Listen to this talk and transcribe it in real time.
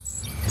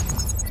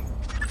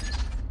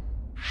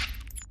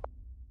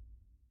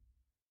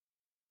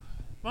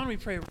Why don't we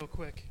pray real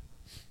quick?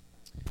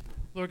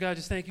 Lord God,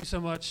 just thank you so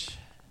much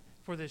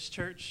for this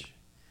church.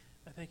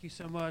 I thank you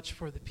so much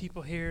for the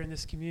people here in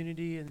this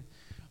community. And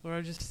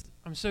Lord,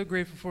 I'm so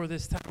grateful for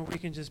this time where we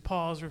can just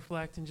pause,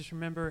 reflect, and just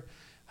remember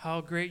how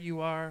great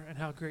you are and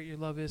how great your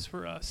love is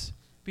for us.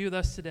 Be with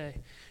us today.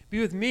 Be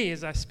with me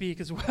as I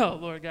speak as well,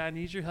 Lord God. I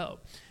need your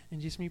help.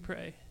 In Jesus' name we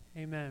pray.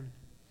 Amen.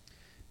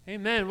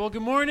 Amen. Well,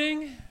 good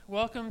morning.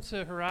 Welcome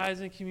to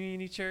Horizon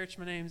Community Church.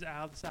 My name is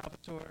Al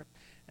Salvatore,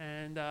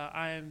 and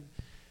I am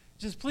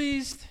just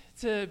pleased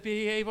to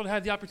be able to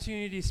have the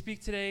opportunity to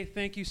speak today.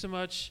 Thank you so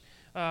much,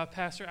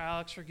 Pastor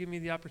Alex, for giving me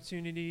the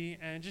opportunity.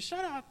 And just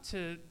shout out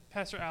to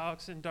Pastor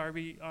Alex and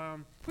Darby.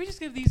 Can we just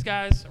give these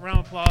guys a round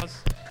of applause?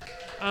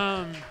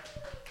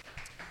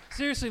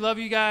 Seriously, love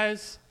you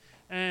guys.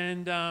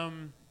 And, I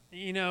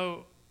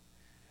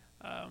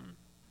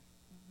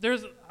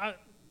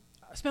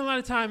spent a lot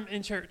of time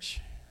in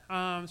church,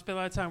 spent a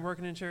lot of time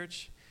working in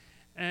church,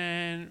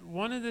 and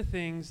one of the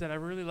things that I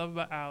really love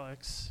about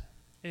Alex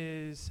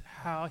is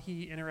how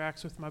he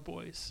interacts with my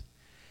boys.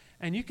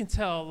 And you can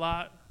tell a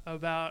lot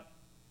about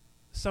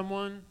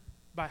someone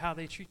by how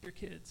they treat their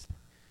kids.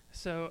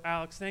 So,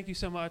 Alex, thank you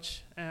so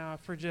much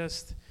for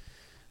just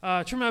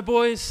treating my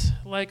boys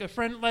like a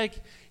friend.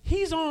 Like,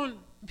 he's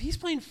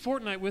playing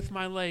Fortnite with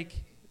my,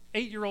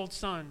 8-year-old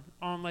son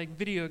on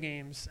video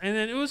games. And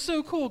then it was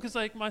so cool because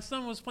my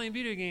son was playing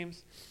video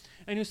games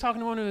and he was talking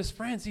to one of his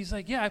friends. He's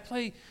like, yeah, I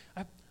play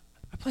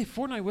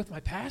Fortnite with my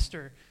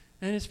pastor.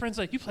 And his friend's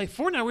like, you play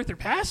Fortnite with your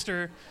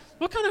pastor?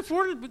 What kind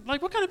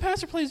of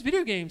pastor plays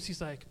video games?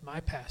 He's like, my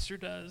pastor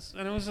does.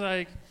 And I was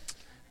like,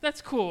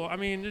 that's cool. I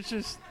mean,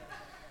 it's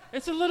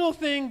a little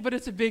thing, but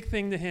it's a big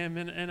thing to him,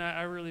 and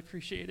I really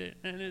appreciate it,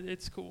 and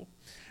it's cool.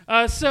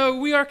 So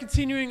we are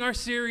continuing our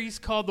series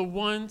called The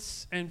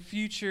Once and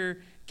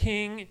Future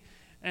King,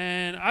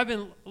 and I've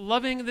been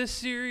loving this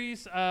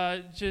series,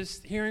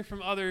 just hearing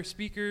from other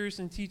speakers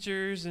and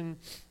teachers, and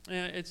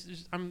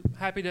I'm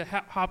happy to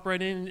hop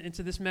right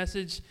into this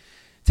message.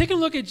 Taking a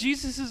look at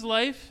Jesus'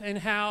 life and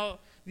how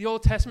the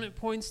Old Testament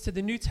points to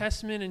the New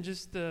Testament and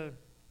just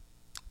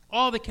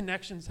all the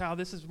connections, how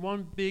this is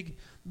one big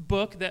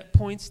book that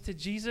points to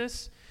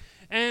Jesus.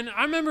 And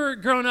I remember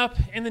growing up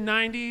in the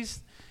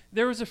 90s,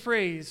 there was a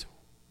phrase,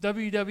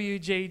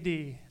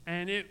 WWJD,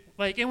 and it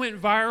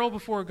went viral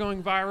before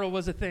going viral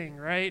was a thing,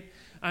 right?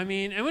 I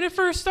mean, and when it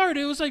first started,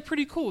 it was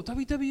pretty cool.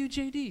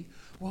 WWJD,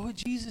 what would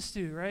Jesus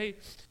do, right?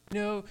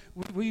 Will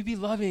you be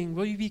loving?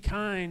 Will you be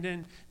kind?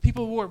 And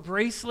people wore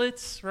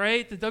bracelets,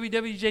 right? The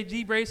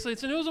WWJD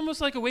bracelets. And it was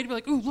almost like a way to be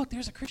like, ooh, look,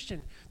 there's a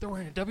Christian. They're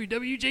wearing a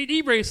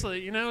WWJD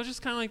bracelet. It was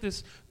just kind of like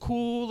this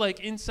cool,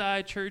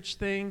 inside church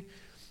thing.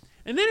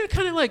 And then it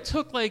kind of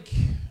took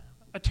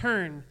a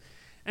turn.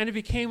 And it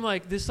became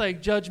this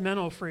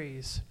judgmental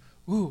phrase.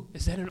 Ooh,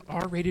 is that an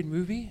R-rated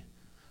movie?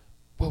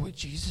 What would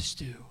Jesus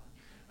do?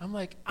 I'm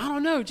like, I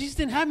don't know. Jesus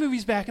didn't have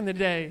movies back in the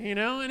day,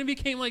 And it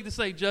became this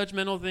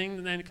judgmental thing,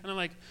 and then it kind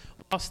of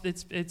lost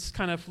its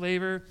kind of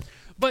flavor.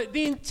 But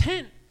the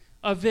intent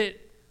of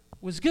it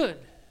was good.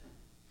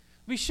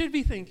 We should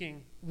be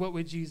thinking, what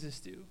would Jesus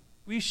do?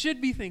 We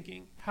should be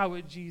thinking, how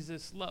would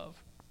Jesus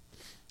love?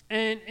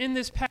 And in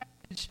this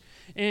passage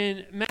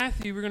in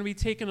Matthew, we're going to be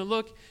taking a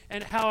look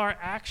at how our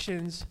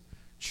actions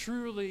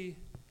truly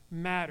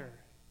matter.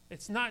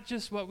 It's not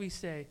just what we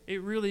say.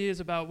 It really is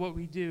about what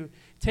we do.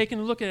 Taking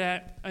a look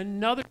at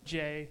another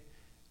J,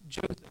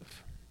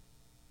 Joseph.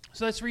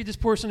 So let's read this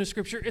portion of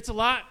Scripture. It's a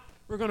lot.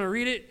 We're going to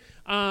read it.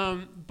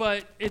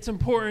 But it's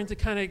important to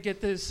kind of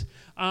get this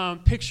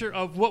picture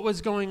of what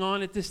was going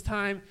on at this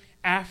time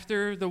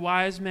after the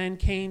wise men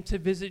came to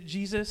visit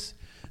Jesus.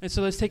 And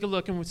so let's take a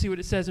look and we'll see what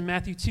it says in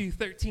Matthew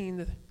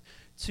 2:13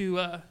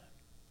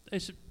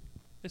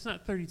 it's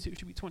not 32. It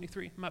should be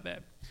 23. My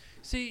bad.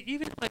 See,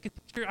 even a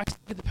teacher, I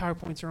did the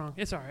PowerPoints wrong.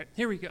 It's all right.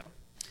 Here we go.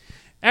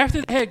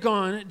 After they had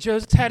gone,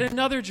 Joseph had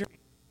another dream.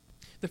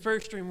 The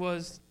first dream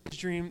was his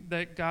dream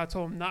that God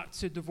told him not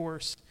to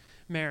divorce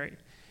Mary.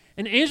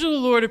 An angel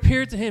of the Lord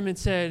appeared to him and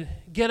said,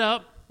 get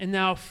up and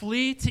now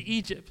flee to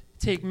Egypt.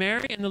 Take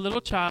Mary and the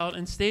little child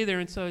and stay there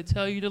until I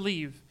tell you to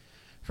leave.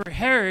 For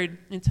Herod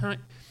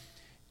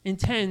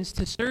intends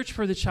to search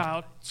for the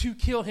child to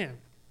kill him.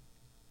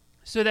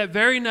 So that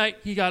very night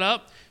he got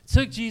up,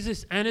 took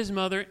Jesus and his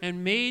mother,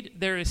 and made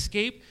their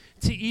escape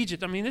to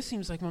Egypt. I mean, this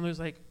seems like one of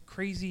those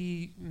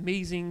crazy,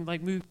 amazing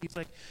movies,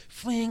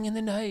 fleeing in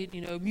the night,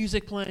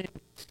 music playing,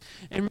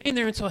 and remained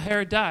there until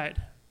Herod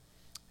died.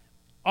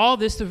 All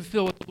this to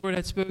fulfill what the Lord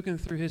had spoken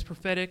through his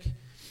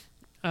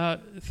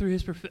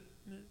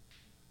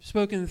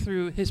spoken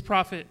through his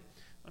prophet.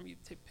 Let me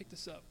pick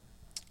this up.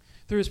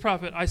 Through his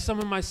prophet, I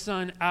summoned my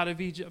son out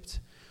of Egypt.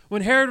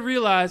 When Herod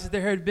realized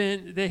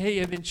that he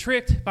had been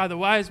tricked by the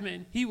wise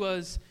men, he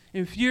was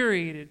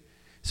infuriated.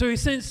 So he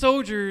sent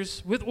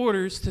soldiers with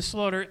orders to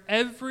slaughter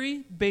every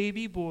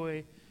baby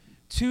boy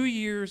 2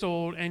 years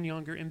old and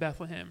younger in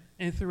Bethlehem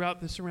and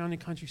throughout the surrounding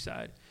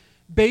countryside,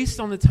 based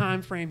on the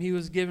time frame he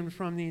was given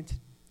from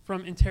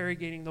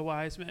interrogating the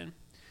wise men.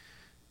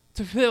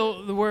 To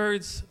fulfill the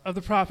words of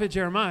the prophet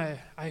Jeremiah,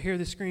 I hear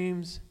the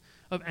screams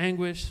of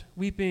anguish,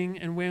 weeping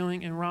and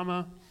wailing in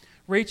Ramah.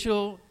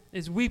 Rachel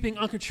is weeping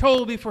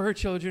uncontrollably for her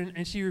children,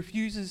 and she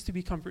refuses to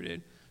be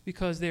comforted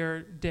because they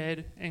are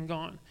dead and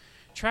gone.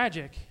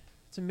 Tragic.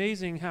 It's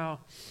amazing how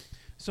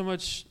so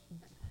much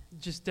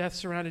just death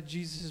surrounded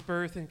Jesus'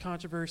 birth and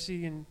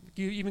controversy, and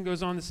he even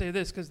goes on to say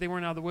this, because they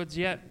weren't out of the woods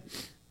yet.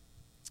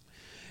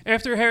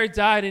 After Herod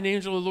died, an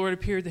angel of the Lord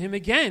appeared to him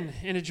again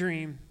in a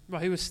dream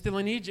while he was still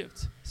in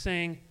Egypt,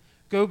 saying,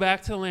 "Go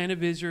back to the land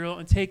of Israel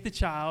and take the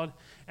child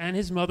and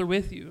his mother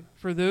with you,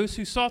 for those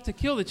who sought to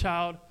kill the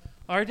child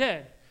are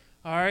dead."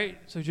 All right,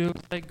 so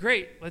Job's like,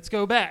 great, let's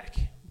go back.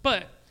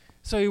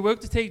 So he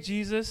woke to take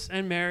Jesus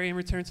and Mary and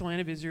return to the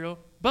land of Israel,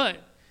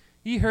 but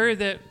he heard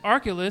that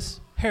Archelaus,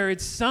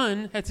 Herod's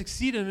son, had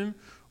succeeded him,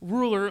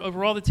 ruler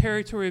over all the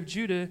territory of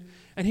Judah,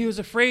 and he was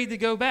afraid to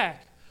go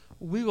back.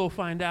 We will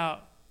find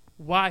out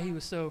why he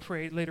was so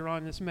afraid later on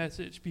in this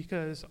message,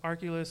 because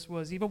Archelaus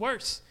was even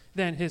worse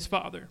than his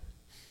father.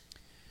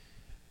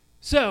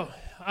 So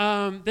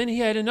then he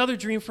had another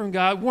dream from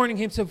God, warning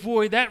him to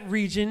avoid that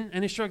region,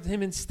 and instructed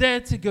him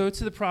instead to go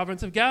to the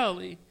province of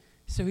Galilee.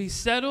 So he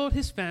settled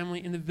his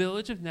family in the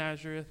village of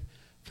Nazareth,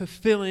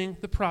 fulfilling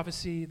the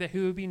prophecy that he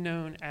would be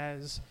known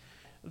as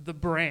the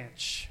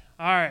branch.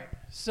 All right,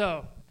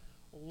 so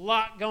a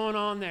lot going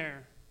on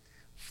there.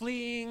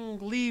 Fleeing,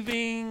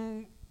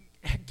 leaving,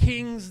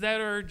 kings that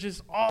are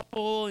just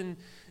awful, and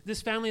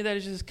this family that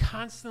is just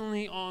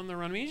constantly on the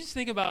run. I mean, you just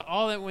think about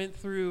all that went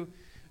through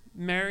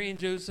Mary and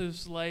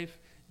Joseph's life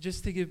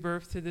just to give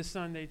birth to this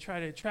son. They try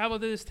to travel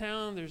to this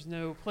town. There's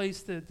no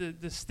place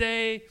to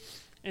stay.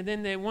 And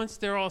then once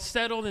they're all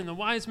settled and the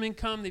wise men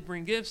come, they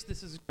bring gifts.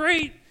 This is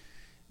great.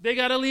 They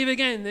got to leave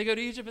again. They go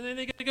to Egypt, and then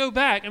they got to go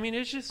back. I mean,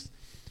 it's just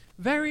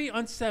very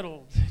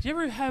unsettled. Do you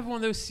ever have one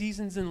of those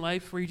seasons in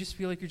life where you just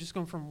feel like you're just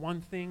going from one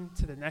thing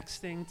to the next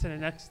thing to the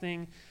next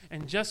thing,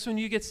 and just when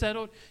you get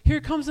settled, here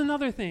comes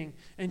another thing,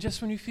 and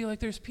just when you feel like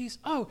there's peace,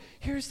 oh,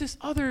 here's this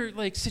other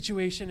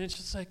situation. It's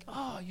just like,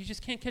 oh, you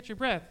just can't catch your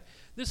breath.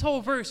 This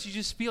whole verse, you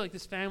just feel like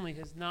this family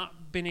has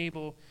not been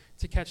able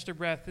to catch their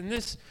breath. And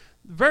this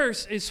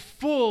verse is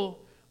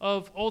full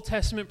of Old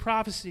Testament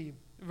prophecy.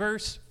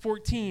 Verse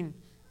 14,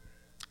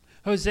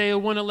 Hosea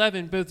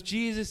 1:11, both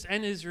Jesus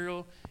and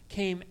Israel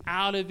came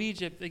out of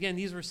Egypt. Again,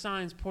 these were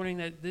signs pointing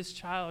that this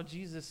child,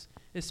 Jesus,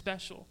 is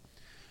special.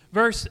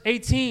 Verse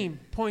 18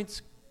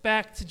 points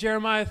back to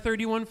Jeremiah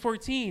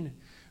 31:14.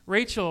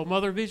 Rachel,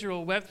 mother of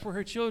Israel, wept for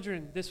her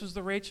children. This was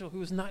the Rachel who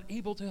was not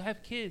able to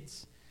have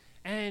kids.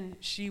 And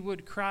she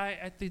would cry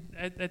at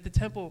the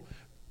temple,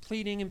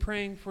 pleading and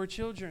praying for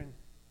children.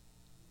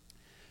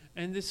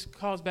 And this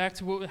calls back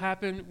to what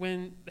happened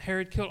when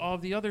Herod killed all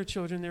of the other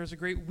children. There was a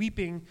great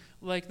weeping,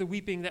 like the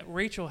weeping that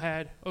Rachel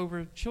had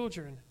over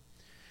children.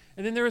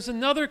 And then there was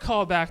another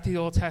call back to the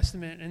Old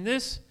Testament. And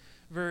this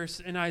verse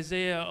in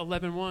Isaiah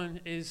 11:1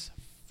 is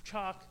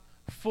chock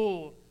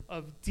full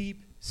of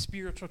deep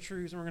spiritual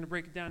truths, and we're going to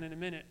break it down in a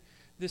minute.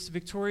 This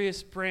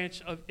victorious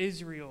branch of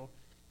Israel,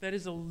 that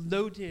is a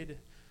loaded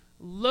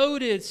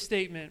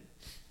statement.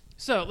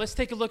 So let's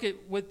take a look at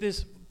what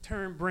this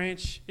term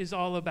branch is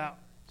all about.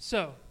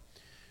 So,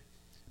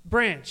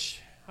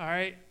 branch, all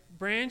right?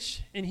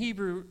 Branch in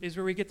Hebrew is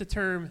where we get the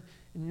term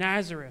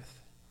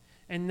Nazareth.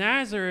 And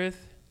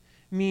Nazareth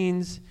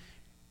means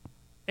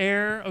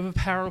heir of a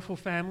powerful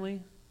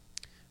family,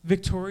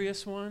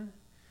 victorious one.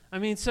 I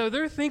mean, so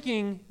they're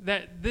thinking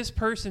that this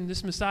person,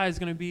 this Messiah, is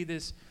going to be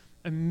this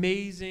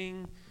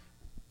amazing,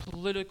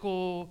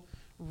 political,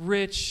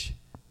 rich,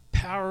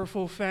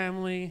 powerful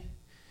family.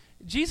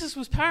 Jesus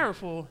was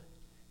powerful.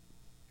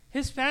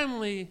 His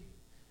family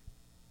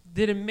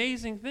did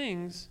amazing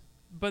things,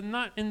 but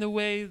not in the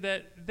way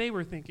that they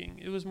were thinking.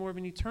 It was more of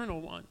an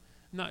eternal one,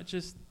 not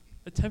just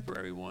a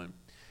temporary one.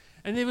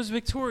 And it was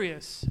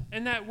victorious.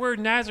 And that word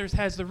Nazareth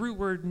has the root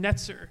word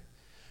netzer.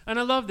 And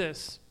I love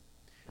this.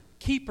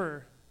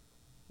 Keeper,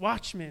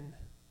 watchman,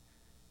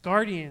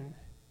 guardian,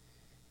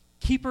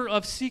 keeper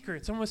of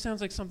secrets. Almost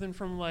sounds like something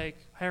from like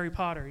Harry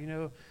Potter,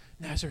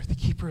 Nazareth, the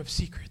keeper of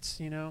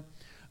secrets,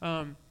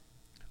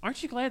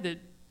 Aren't you glad that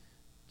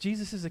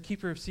Jesus is a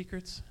keeper of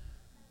secrets?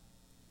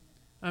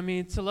 I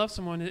mean, to love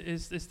someone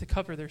is to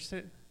cover their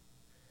sin.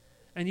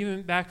 And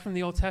even back from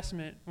the Old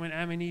Testament, when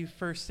Adam and Eve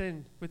first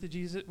sinned, what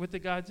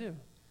did God do?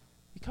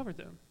 He covered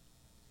them.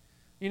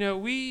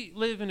 We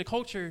live in a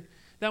culture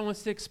that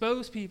wants to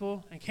expose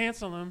people and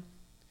cancel them,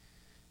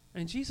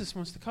 and Jesus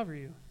wants to cover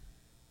you.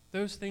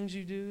 Those things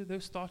you do,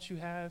 those thoughts you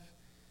have,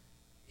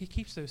 he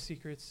keeps those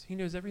secrets. He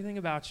knows everything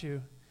about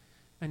you,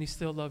 and he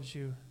still loves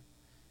you.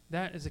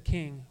 That is a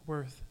king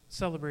worth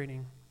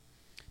celebrating.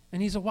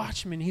 And he's a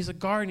watchman. He's a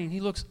guardian. He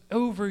looks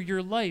over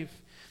your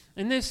life.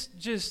 And this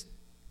just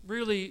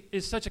really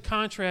is such a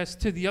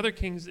contrast to the other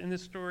kings in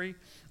this story,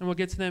 and we'll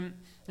get to them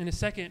in a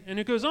second. And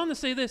it goes on to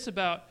say this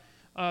about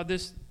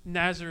this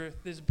Nazareth,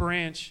 this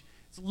branch.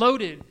 It's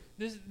loaded.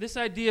 This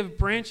idea of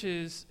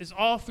branches is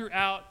all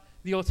throughout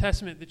the Old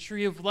Testament. The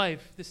tree of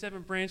life, the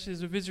 7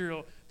 branches of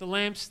Israel, the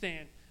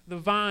lampstand, the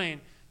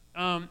vine,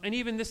 And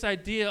even this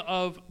idea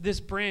of this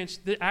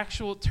branch, the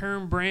actual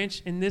term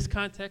branch in this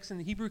context, in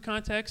the Hebrew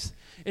context,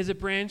 is a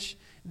branch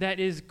that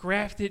is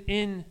grafted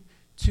in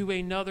to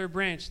another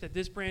branch, that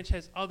this branch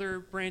has other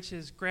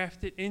branches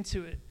grafted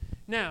into it.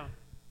 Now,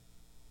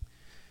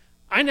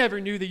 I never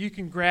knew that you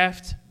can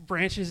graft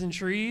branches in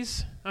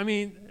trees. I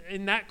mean,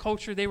 in that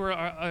culture, they were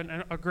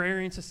an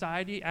agrarian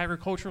society,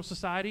 agricultural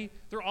society.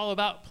 They're all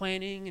about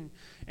planting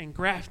and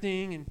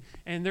grafting,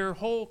 and their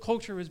whole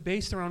culture was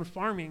based around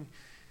farming.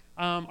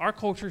 Our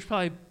culture is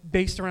probably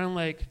based around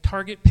like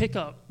Target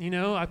pickup. You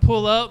know, I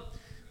pull up,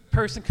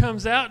 person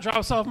comes out,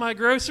 drops off my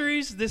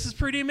groceries. This is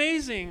pretty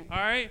amazing, all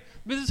right?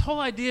 But this whole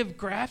idea of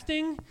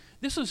grafting,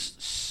 this was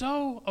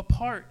so a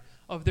part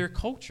of their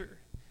culture.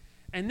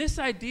 And this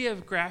idea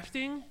of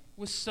grafting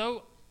was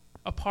so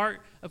a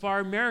part of our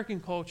American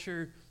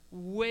culture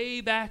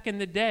way back in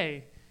the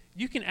day.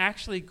 You can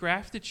actually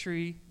graft a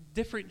tree,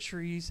 different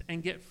trees,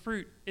 and get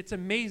fruit. It's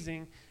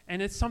amazing,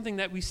 and it's something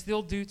that we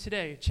still do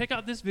today. Check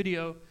out this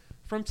video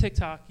from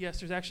TikTok. Yes,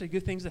 there's actually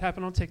good things that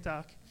happen on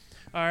TikTok.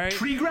 All right.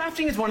 Tree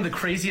grafting is one of the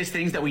craziest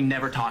things that we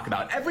never talk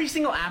about. Every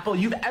single apple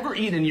you've ever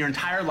eaten in your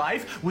entire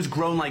life was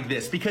grown like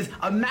this because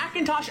a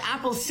Macintosh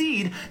apple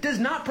seed does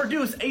not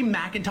produce a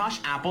Macintosh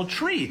apple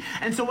tree.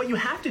 And so what you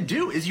have to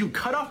do is you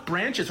cut off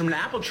branches from an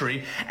apple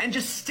tree and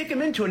just stick them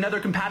into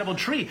another compatible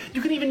tree.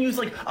 You can even use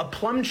like a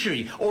plum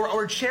tree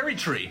or a cherry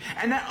tree,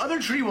 and that other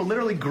tree will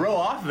literally grow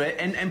off of it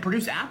and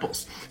produce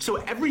apples. So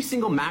every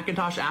single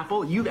Macintosh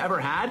apple you've ever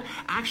had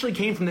actually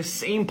came from the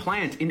same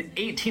plant in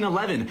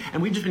 1811,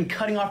 and we've just been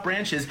cutting off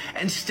branches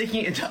and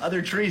sticking it into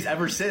other trees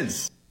ever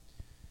since.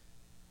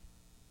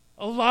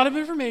 A lot of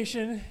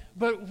information,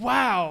 but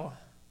wow,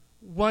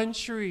 one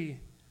tree,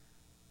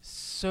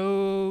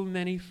 so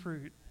many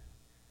fruit,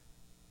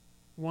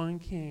 one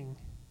king,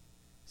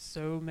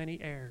 so many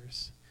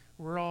heirs.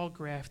 We're all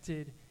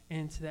grafted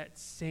into that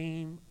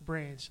same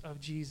branch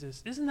of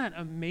Jesus. Isn't that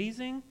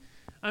amazing?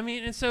 I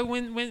mean, and so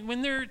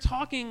when they're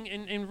talking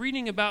and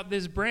reading about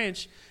this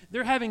branch,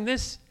 they're having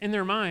this in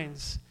their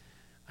minds.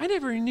 I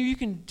never knew you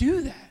can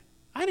do that.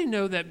 I didn't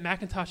know that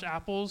Macintosh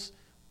apples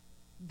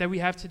that we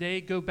have today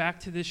go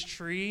back to this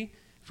tree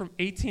from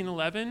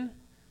 1811.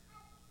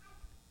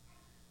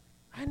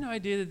 I had no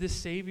idea that this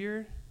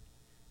Savior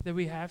that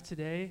we have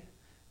today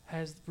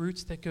has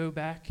roots that go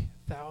back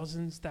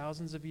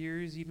thousands of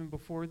years, even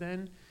before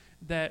then,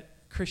 that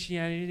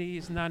Christianity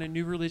is not a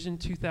new religion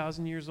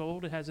 2,000 years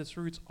old. It has its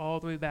roots all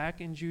the way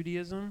back in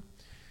Judaism.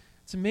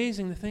 It's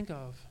amazing to think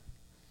of.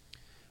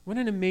 What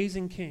an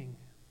amazing king.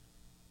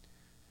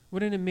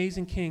 What an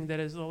amazing king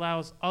that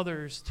allows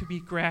others to be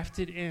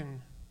grafted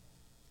in.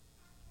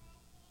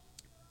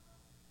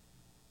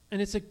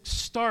 And it's a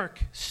stark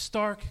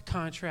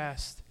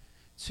contrast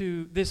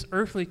to this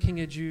earthly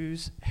king of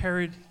Jews,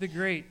 Herod the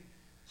Great,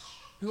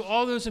 who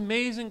all those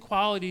amazing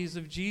qualities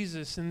of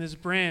Jesus in this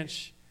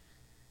branch,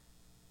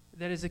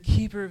 that is a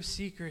keeper of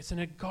secrets and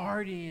a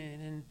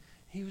guardian, and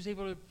he was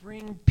able to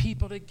bring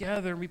people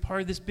together and be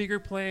part of this bigger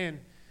plan.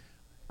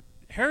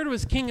 Herod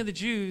was king of the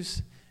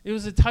Jews. It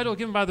was a title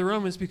given by the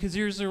Romans because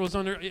Israel was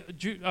under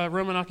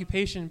Roman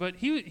occupation, but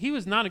he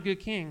was not a good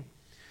king.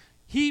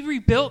 He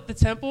rebuilt the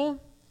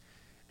temple,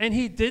 and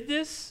he did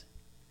this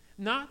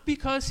not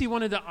because he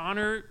wanted to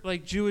honor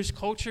like Jewish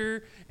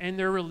culture and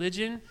their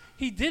religion.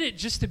 He did it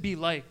just to be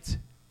liked.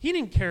 He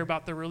didn't care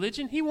about the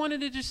religion. He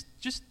wanted to just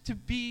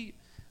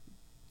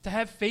to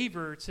have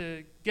favor,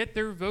 to get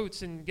their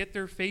votes and get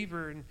their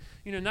favor, and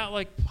not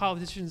like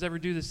politicians ever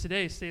do this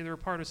today, say they're a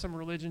part of some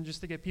religion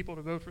just to get people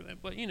to vote for them,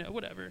 but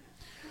whatever.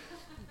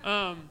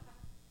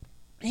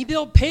 He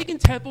built pagan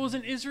temples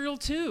in Israel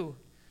too.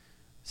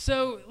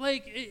 So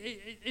like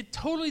it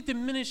totally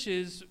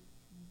diminishes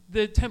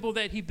the temple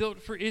that he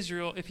built for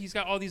Israel if he's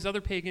got all these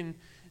other pagan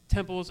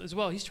temples as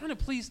well. He's trying to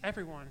please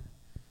everyone.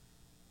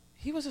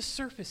 He was a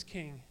surface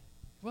king.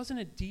 He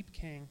wasn't a deep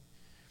king.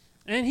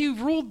 And he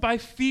ruled by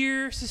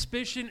fear,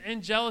 suspicion,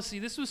 and jealousy.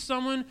 This was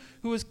someone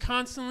who was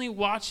constantly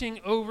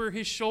watching over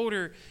his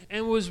shoulder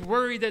and was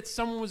worried that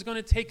someone was going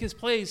to take his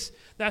place.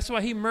 That's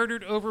why he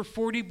murdered over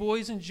 40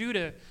 boys in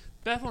Judah.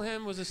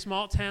 Bethlehem was a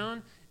small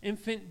town.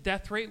 Infant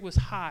death rate was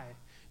high.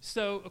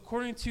 So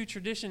according to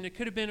tradition, it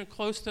could have been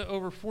close to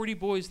over 40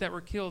 boys that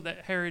were killed,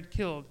 that Herod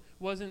killed.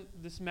 It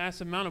wasn't this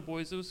massive amount of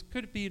boys.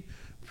 Could be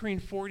between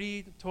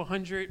 40 to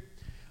 100.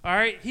 All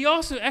right. He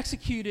also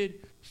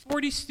executed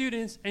 40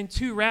 students and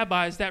 2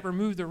 rabbis that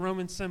removed the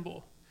Roman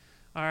symbol.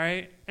 All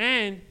right.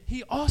 And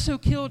he also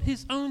killed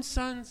his own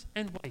sons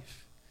and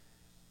wife.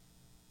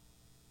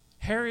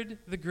 Herod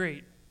the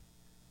Great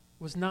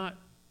was not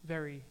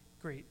very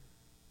great.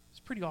 It's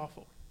pretty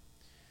awful.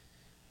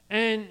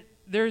 And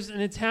there's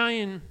an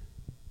Italian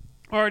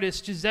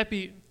artist,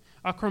 Giuseppe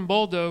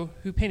Acramboldo,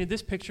 who painted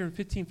this picture in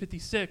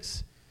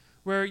 1556,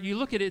 where you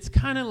look at it, it's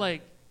kind of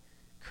like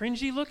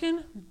cringy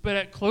looking, but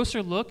at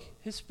closer look,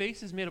 his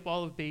face is made up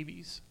all of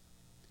babies.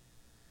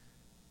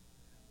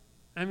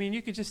 I mean,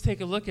 you could just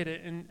take a look at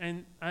it,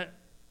 and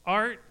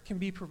art can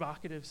be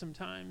provocative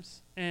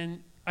sometimes.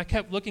 And I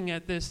kept looking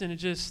at this, and it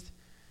just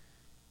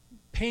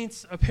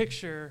paints a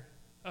picture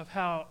of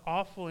how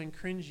awful and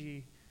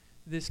cringy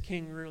this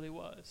king really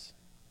was.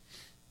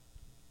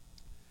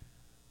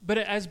 But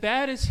as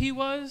bad as he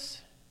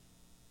was,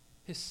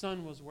 his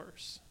son was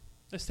worse.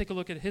 Let's take a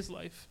look at his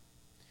life.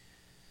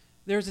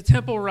 There was a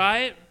temple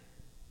riot,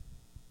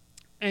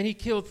 and he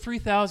killed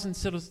 3,000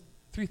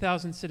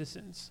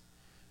 citizens.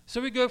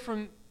 So we go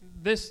from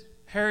this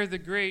Herod the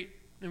Great,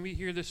 and we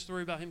hear this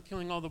story about him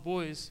killing all the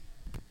boys.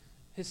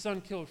 His son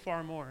killed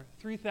far more,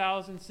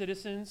 3,000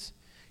 citizens.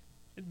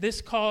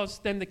 This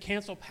caused them to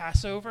cancel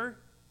Passover.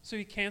 So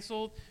he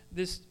canceled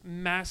this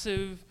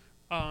massive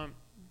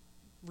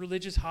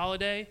religious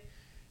holiday.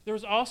 There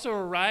was also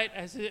a riot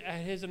at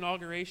his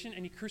inauguration,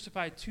 and he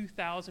crucified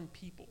 2,000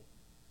 people.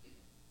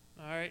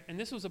 All right, and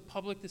this was a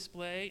public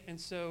display, and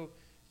so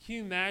can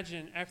you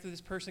imagine after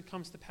this person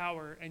comes to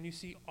power and you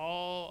see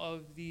all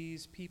of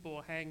these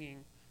people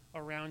hanging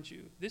around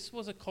you? This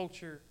was a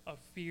culture of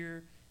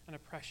fear and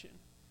oppression.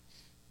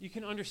 You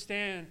can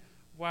understand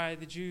why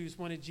the Jews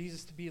wanted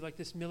Jesus to be like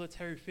this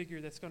military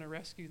figure that's going to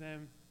rescue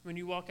them when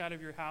you walk out of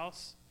your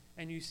house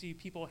and you see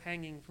people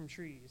hanging from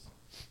trees.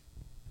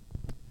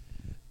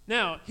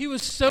 Now, he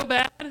was so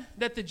bad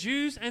that the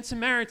Jews and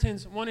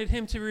Samaritans wanted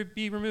him to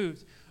be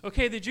removed.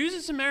 Okay, the Jews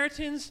and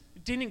Samaritans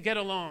didn't get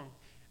along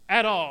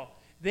at all.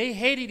 They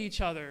hated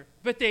each other,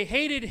 but they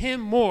hated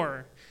him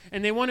more,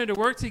 and they wanted to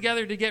work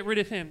together to get rid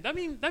of him.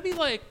 That'd be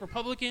like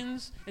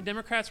Republicans and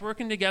Democrats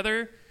working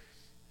together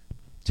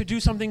to do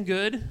something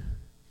good.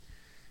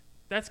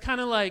 That's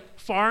kind of like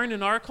foreign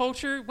in our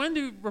culture. When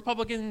do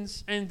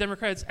Republicans and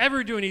Democrats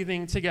ever do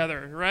anything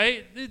together,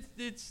 right?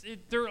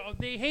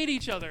 They hate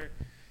each other.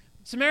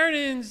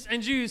 Samaritans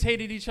and Jews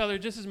hated each other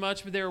just as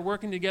much, but they were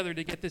working together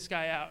to get this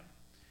guy out.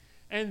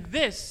 And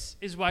this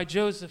is why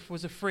Joseph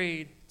was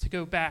afraid to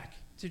go back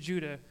to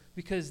Judah,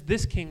 because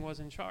this king was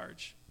in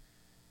charge.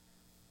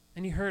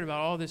 And he heard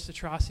about all these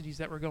atrocities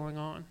that were going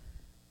on.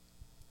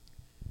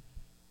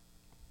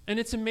 And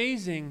it's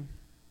amazing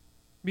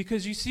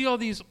because you see all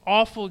these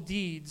awful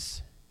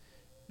deeds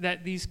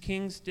that these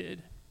kings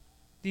did,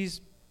 these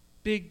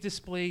big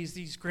displays,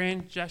 these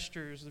grand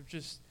gestures of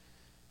just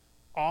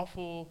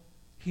awful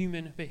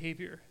human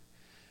behavior.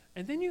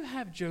 And then you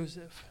have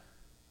Joseph,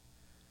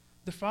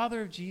 the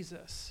father of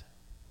Jesus,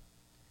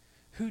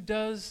 who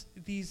does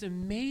these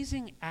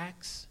amazing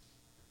acts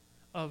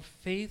of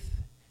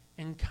faith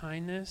and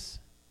kindness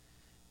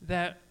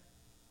that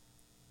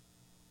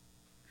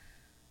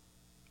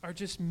are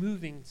just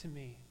moving to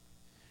me.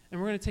 And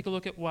we're going to take a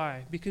look at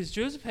why. Because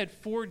Joseph had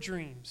 4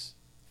 dreams,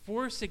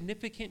 4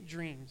 significant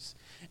dreams.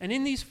 And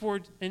in these 4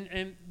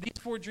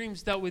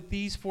 dreams dealt with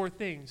these 4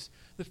 things.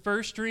 The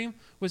first dream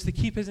was to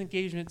keep his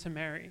engagement to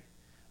Mary.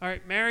 All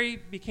right,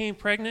 Mary became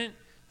pregnant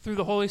through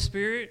the Holy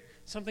Spirit,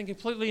 something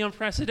completely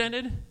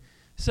unprecedented.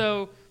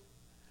 So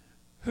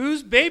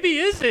whose baby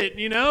is it,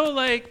 you know?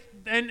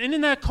 And in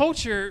that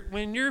culture,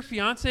 when your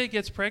fiance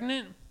gets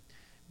pregnant,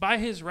 by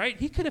his right,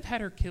 he could have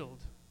had her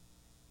killed.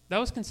 That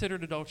was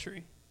considered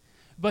adultery.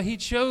 But he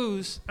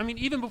chose,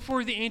 even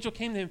before the angel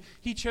came to him,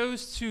 he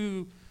chose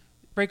to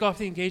break off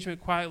the engagement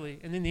quietly.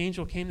 And then the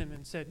angel came to him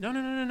and said,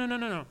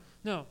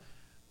 no.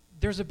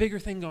 There's a bigger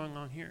thing going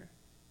on here.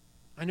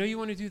 I know you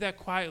want to do that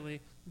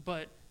quietly,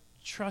 but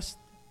trust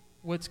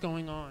what's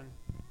going on.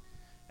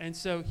 And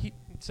so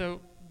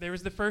there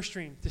was the first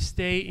dream, to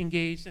stay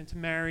engaged and to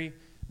marry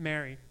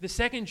Mary. The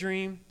second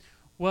dream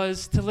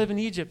was to live in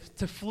Egypt,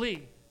 to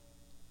flee.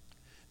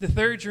 The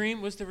third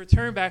dream was to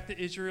return back to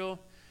Israel.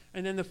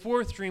 And then the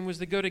fourth dream was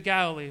to go to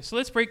Galilee. So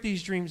let's break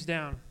these dreams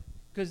down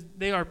because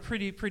they are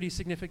pretty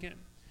significant.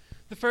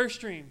 The first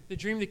dream, the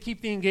dream to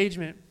keep the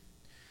engagement.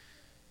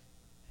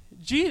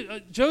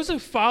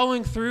 Joseph,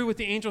 following through what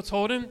the angel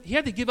told him, he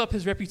had to give up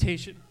his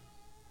reputation.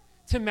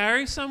 To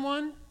marry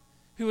someone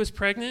who was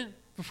pregnant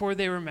before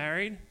they were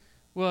married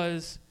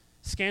was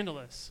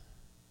scandalous.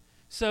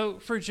 So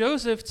for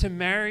Joseph to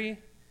marry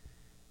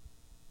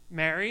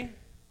Mary,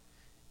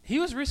 he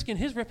was risking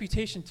his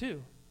reputation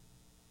too.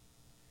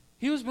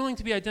 He was willing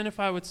to be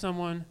identified with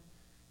someone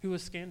who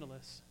was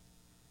scandalous.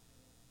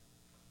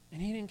 And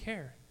he didn't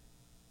care.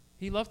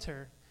 He loved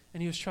her,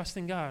 and he was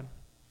trusting God.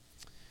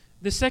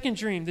 The second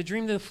dream, the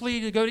dream to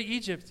flee, to go to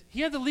Egypt,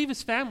 he had to leave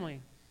his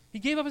family. He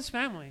gave up his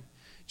family.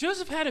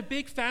 Joseph had a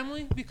big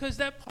family because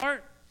that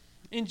part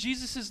in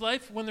Jesus'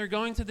 life when they're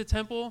going to the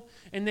temple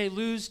and they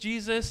lose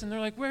Jesus and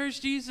they're like, where's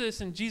Jesus?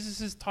 And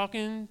Jesus is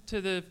talking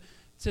to the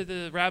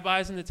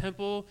rabbis in the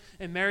temple,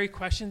 and Mary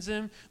questions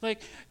him,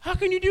 like, how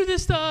can you do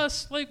this to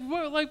us? Why?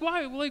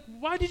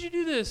 Why did you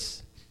do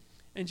this?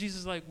 And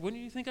Jesus is like,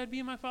 wouldn't you think I'd be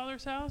in my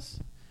Father's house?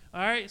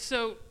 All right,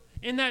 so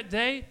in that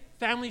day,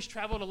 families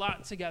traveled a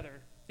lot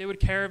together. They would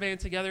caravan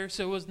together,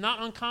 so it was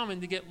not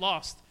uncommon to get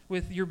lost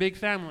with your big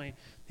family.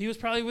 He was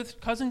probably with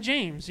cousin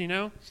James,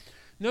 No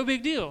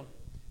big deal.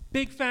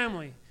 Big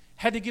family.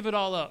 Had to give it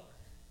all up.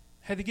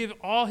 Had to give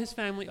all his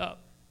family up.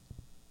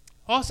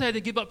 Also had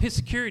to give up his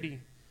security.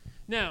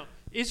 Now,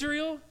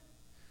 Israel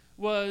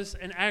was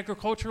an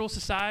agricultural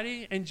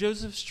society, and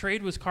Joseph's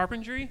trade was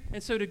carpentry.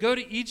 And so to go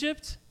to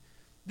Egypt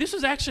This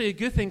was actually a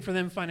good thing for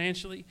them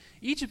financially.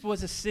 Egypt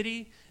was a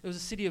city. It was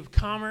a city of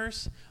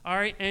commerce, all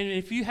right? And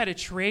if you had a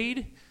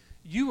trade,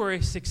 you were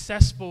a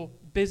successful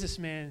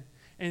businessman,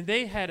 and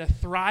they had a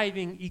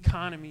thriving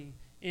economy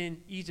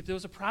in Egypt. It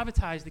was a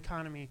privatized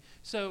economy.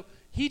 So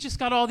he just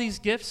got all these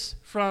gifts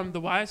from the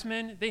wise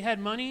men. They had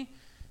money.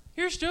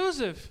 Here's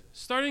Joseph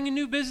starting a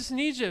new business in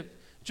Egypt.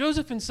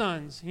 Joseph and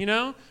Sons, you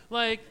know?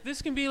 Like,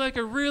 this can be like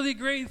a really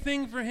great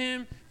thing for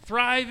him,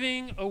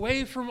 thriving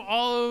away from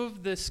all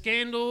of the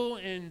scandal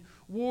and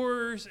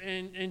wars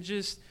and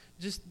just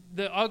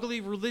the ugly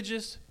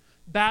religious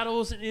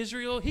battles in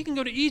Israel. He can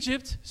go to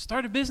Egypt,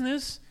 start a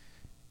business.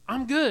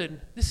 I'm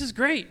good. This is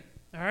great.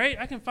 All right?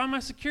 I can find my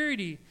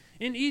security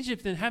in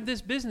Egypt and have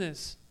this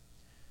business.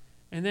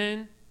 And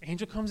then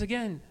angel comes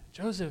again.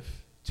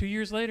 Joseph, 2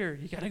 years later,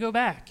 you got to go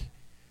back.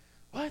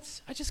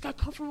 What? I just got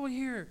comfortable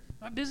here.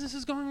 My business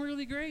is going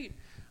really great.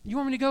 You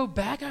want me to go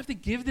back? I have to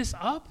give this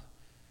up?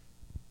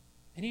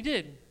 And he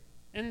did.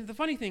 And the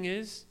funny thing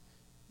is,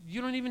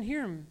 you don't even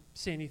hear him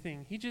say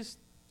anything. He just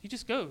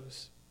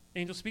goes.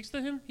 Angel speaks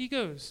to him, he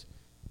goes.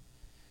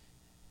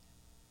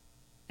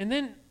 And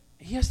then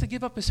he has to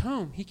give up his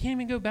home. He can't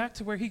even go back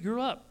to where he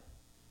grew up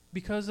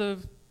because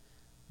of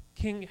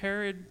King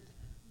Herod,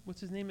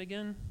 what's his name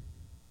again?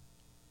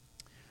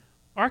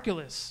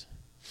 Archelaus.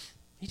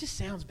 He just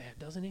sounds bad,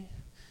 doesn't he?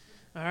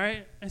 All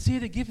right? And so he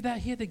had to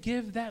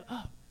give that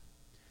up.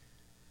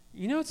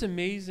 You know what's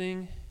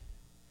amazing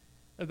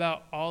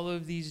about all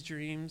of these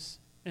dreams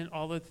and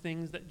all the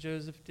things that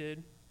Joseph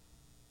did?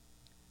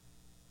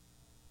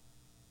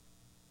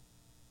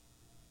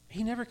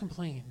 He never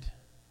complained.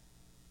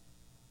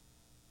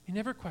 He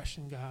never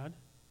questioned God.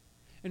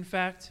 In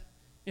fact,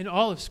 in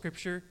all of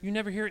Scripture, you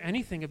never hear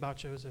anything about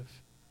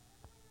Joseph.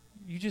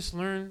 You just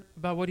learn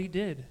about what he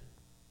did.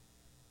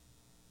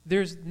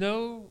 There's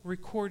no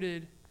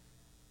recorded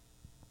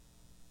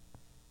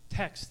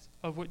text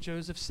of what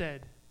Joseph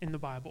said in the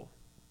Bible.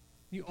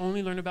 You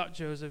only learn about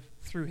Joseph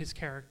through his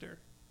character,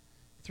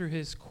 through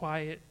his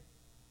quiet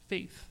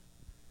faith.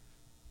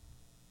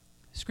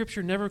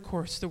 Scripture never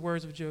quotes the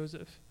words of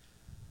Joseph,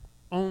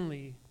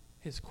 only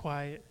his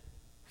quiet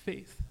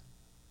faith.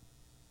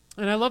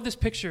 And I love this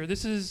picture.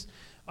 This is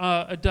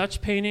a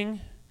Dutch painting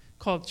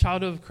called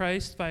Child of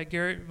Christ by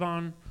Gerrit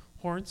van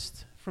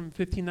Horst from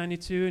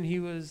 1592, and he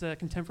was a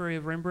contemporary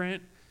of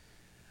Rembrandt.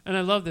 And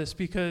I love this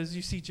because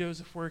you see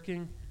Joseph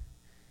working,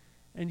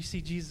 and you see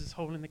Jesus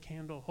holding the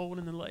candle,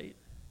 holding the light,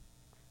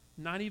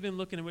 not even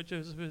looking at what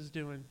Joseph is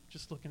doing,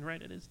 just looking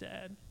right at his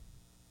dad.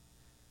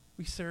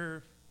 We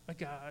serve a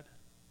God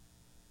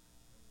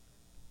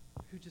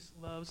who just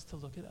loves to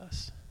look at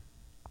us.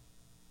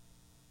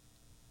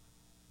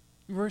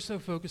 We're so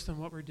focused on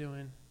what we're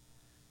doing,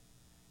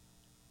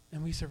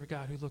 and we serve a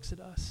God who looks at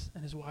us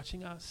and is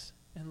watching us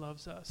and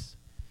loves us.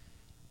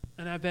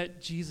 And I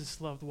bet Jesus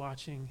loved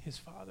watching his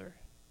Father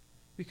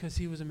because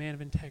he was a man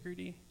of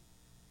integrity.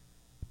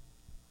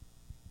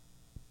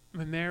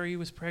 When Mary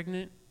was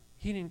pregnant,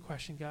 he didn't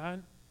question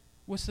God.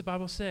 What's the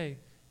Bible say?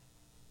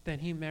 Then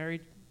he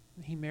married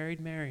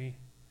Mary.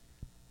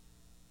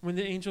 When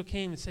the angel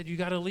came and said, you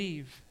got to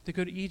leave to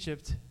go to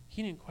Egypt,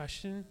 he didn't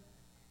question.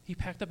 He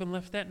packed up and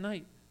left that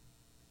night.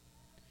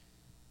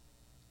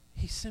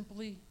 He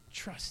simply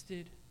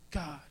trusted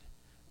God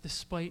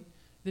despite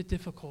the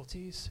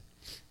difficulties.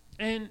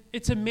 And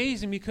it's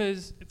amazing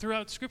because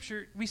throughout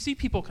Scripture, we see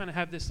people kind of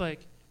have this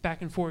like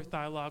back and forth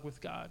dialogue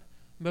with God.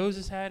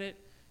 Moses had it.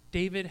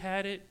 David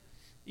had it.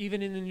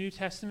 Even in the New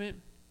Testament,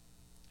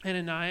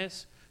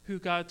 Ananias, who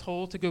God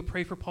told to go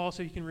pray for Paul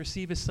so he can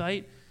receive his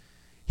sight,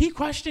 he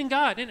questioned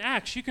God in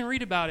Acts. You can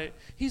read about it.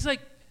 He's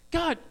like,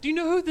 God, do you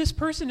know who this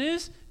person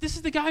is? This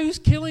is the guy who's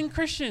killing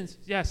Christians.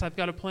 Yes, I've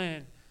got a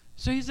plan.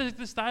 So he's like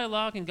this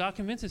dialogue, and God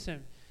convinces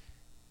him.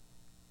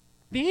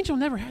 The angel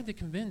never had to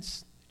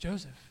convince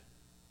Joseph.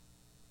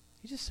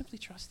 He just simply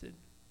trusted.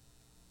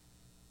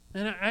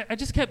 And I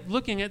just kept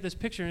looking at this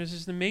picture, and it's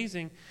just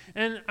amazing.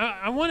 And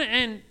I want to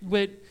end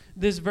with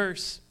this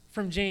verse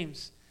from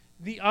James,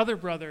 the other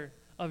brother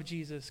of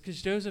Jesus,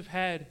 because Joseph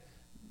had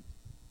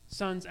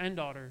sons and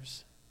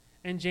daughters.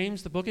 And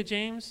James, the book of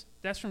James,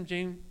 that's from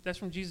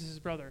Jesus'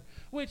 brother.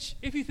 Which,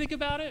 if you think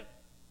about it,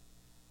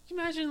 can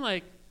you imagine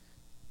like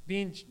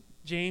being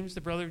James,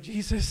 the brother of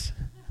Jesus?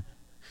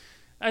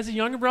 As a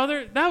younger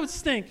brother, that would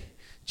stink.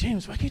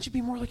 James, why can't you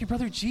be more like your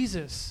brother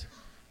Jesus?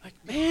 Like,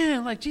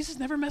 man, like Jesus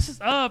never messes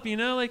up, you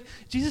know? Like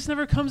Jesus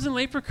never comes in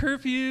late for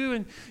curfew,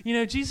 and, you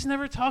know, Jesus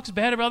never talks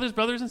bad about his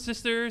brothers and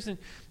sisters, and,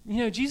 you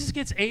know, Jesus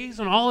gets A's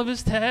on all of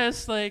his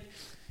tests. Like,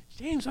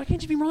 James, why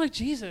can't you be more like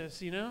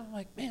Jesus, you know?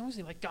 Like, man, was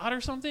he like God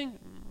or something?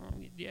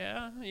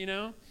 Yeah, you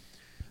know?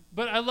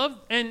 But I love,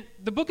 and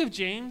the book of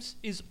James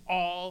is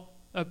all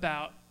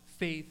about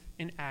faith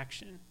in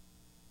action.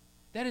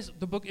 That is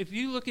the book. If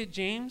you look at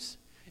James,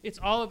 it's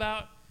all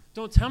about,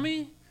 don't tell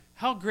me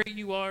how great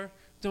you are.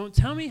 Don't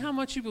tell me how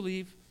much you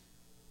believe.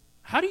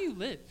 How do you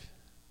live?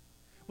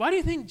 Why do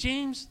you think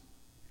James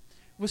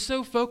was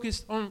so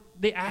focused on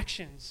the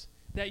actions,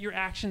 that your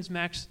actions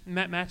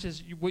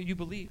matches what you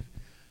believe?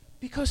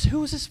 Because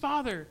who was his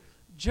father?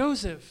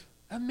 Joseph,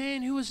 a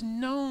man who was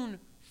known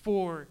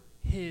for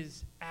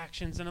his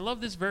actions. And I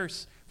love this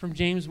verse from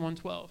James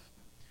 1:12.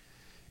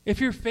 If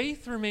your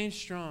faith remains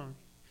strong,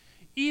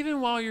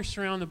 even while you're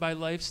surrounded by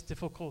life's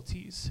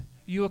difficulties,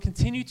 you will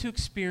continue to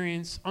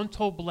experience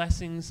untold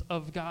blessings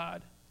of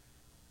God.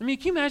 I mean,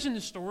 can you imagine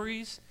the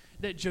stories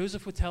that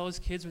Joseph would tell his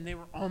kids when they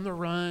were on the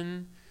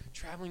run,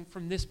 traveling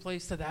from this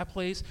place to that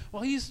place,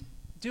 while he's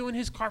doing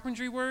his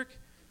carpentry work?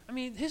 I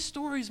mean, his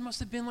stories must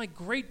have been like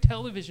great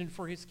television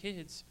for his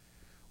kids.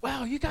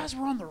 Wow, you guys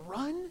were on the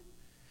run?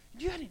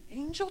 You had an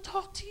angel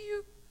talk to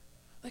you?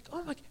 Like,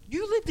 oh my,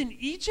 you lived in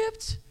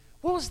Egypt?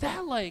 What was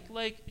that like?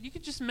 Like, you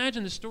could just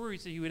imagine the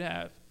stories that you would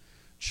have.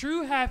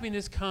 True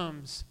happiness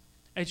comes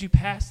as you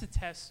pass the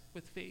test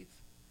with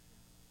faith.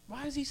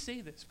 Why does he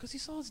say this? Because he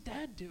saw his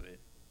dad do it.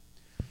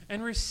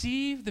 And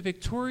receive the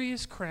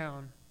victorious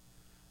crown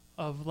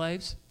of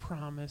life's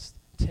promise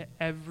to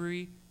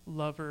every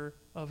lover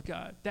of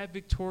God. That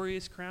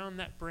victorious crown,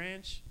 that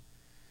branch,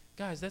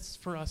 guys, that's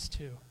for us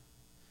too.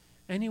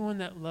 Anyone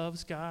that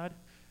loves God,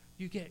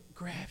 you get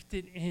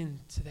grafted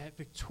into that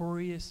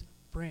victorious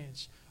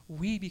branch.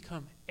 We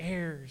become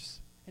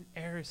heirs and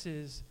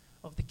heiresses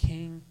of the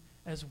King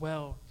as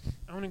well.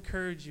 I want to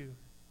encourage you,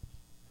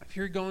 if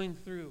you're going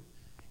through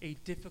a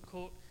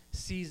difficult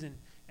season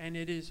and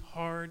it is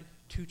hard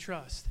to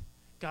trust,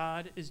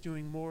 God is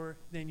doing more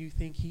than you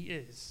think he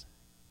is.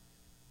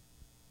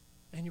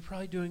 And you're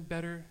probably doing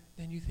better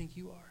than you think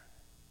you are.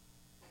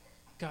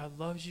 God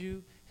loves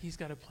you. He's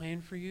got a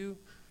plan for you.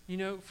 You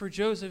know, for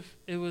Joseph,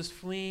 it was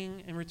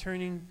fleeing and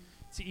returning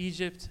to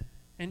Egypt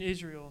and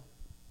Israel.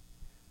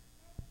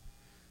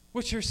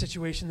 What's your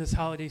situation this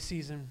holiday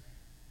season?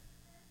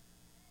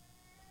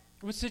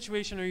 What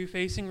situation are you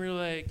facing where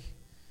like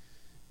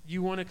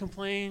you want to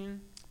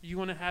complain, you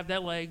want to have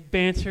that like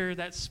banter,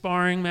 that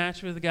sparring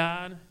match with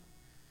God?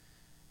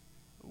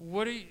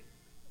 What are you,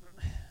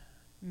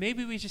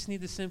 maybe we just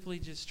need to simply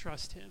just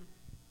trust him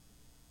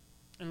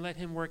and let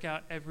him work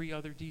out every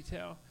other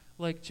detail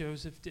like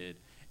Joseph did.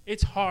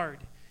 It's hard.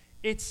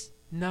 It's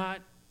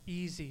not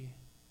easy.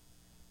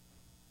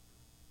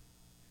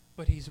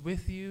 But he's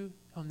with you.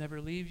 He'll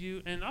never leave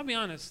you. And I'll be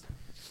honest,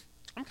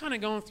 I'm kind of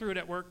going through it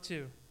at work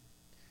too.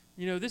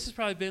 You know, this has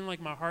probably been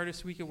like my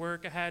hardest week at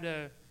work. I had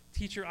a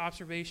teacher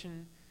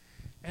observation,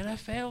 and I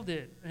failed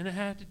it. And I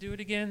have to do it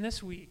again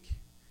this week.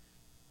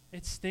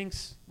 It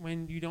stinks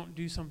when you don't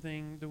do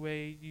something the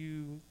way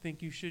you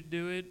think you should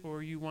do it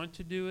or you want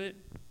to do it.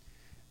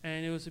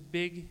 And it was a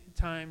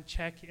big-time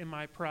check in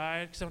my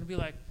pride because I want to be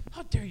like,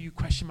 how dare you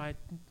question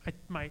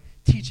my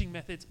teaching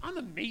methods? I'm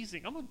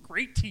amazing. I'm a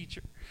great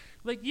teacher.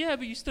 Like, yeah,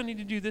 but you still need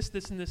to do this,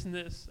 this, and this, and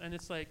this. And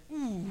it's like,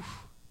 ooh.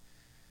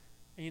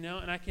 You know,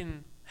 and I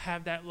can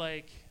have that,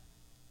 like,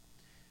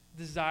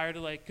 desire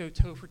to, like, go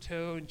toe for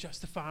toe and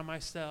justify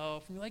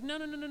myself. And be like,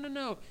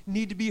 no.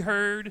 Need to be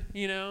heard,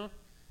 you know.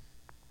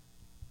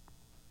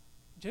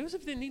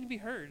 Joseph didn't need to be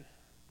heard.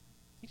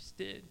 He just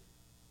did.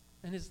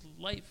 And his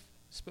life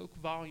spoke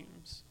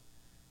volumes.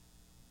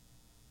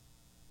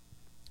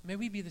 May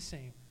we be the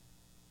same.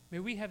 May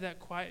we have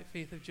that quiet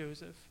faith of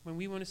Joseph. When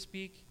we want to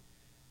speak,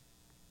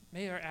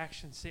 may our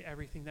actions say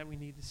everything that we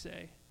need to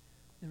say.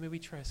 And may we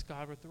trust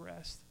God with the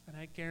rest. And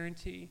I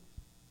guarantee,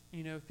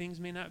 you know, things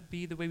may not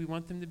be the way we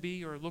want them to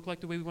be or look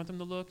like the way we want them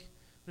to look,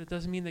 but it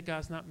doesn't mean that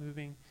God's not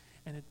moving,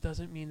 and it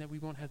doesn't mean that we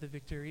won't have the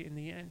victory in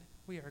the end.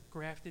 We are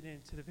grafted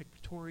into the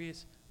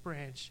victorious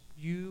branch.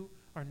 You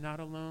are not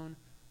alone.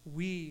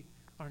 We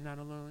are not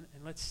alone,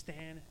 and let's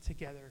stand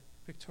together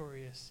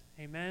victorious.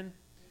 Amen?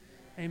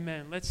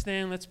 Amen. Let's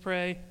stand, let's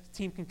pray. The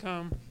team can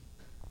come.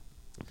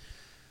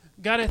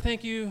 God, I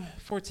thank you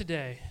for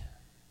today.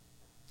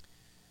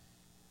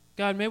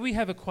 God, may we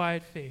have a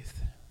quiet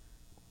faith,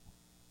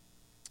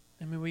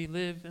 and may we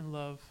live and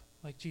love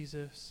like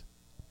Jesus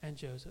and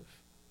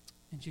Joseph.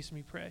 In Jesus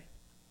we pray.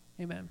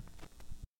 Amen.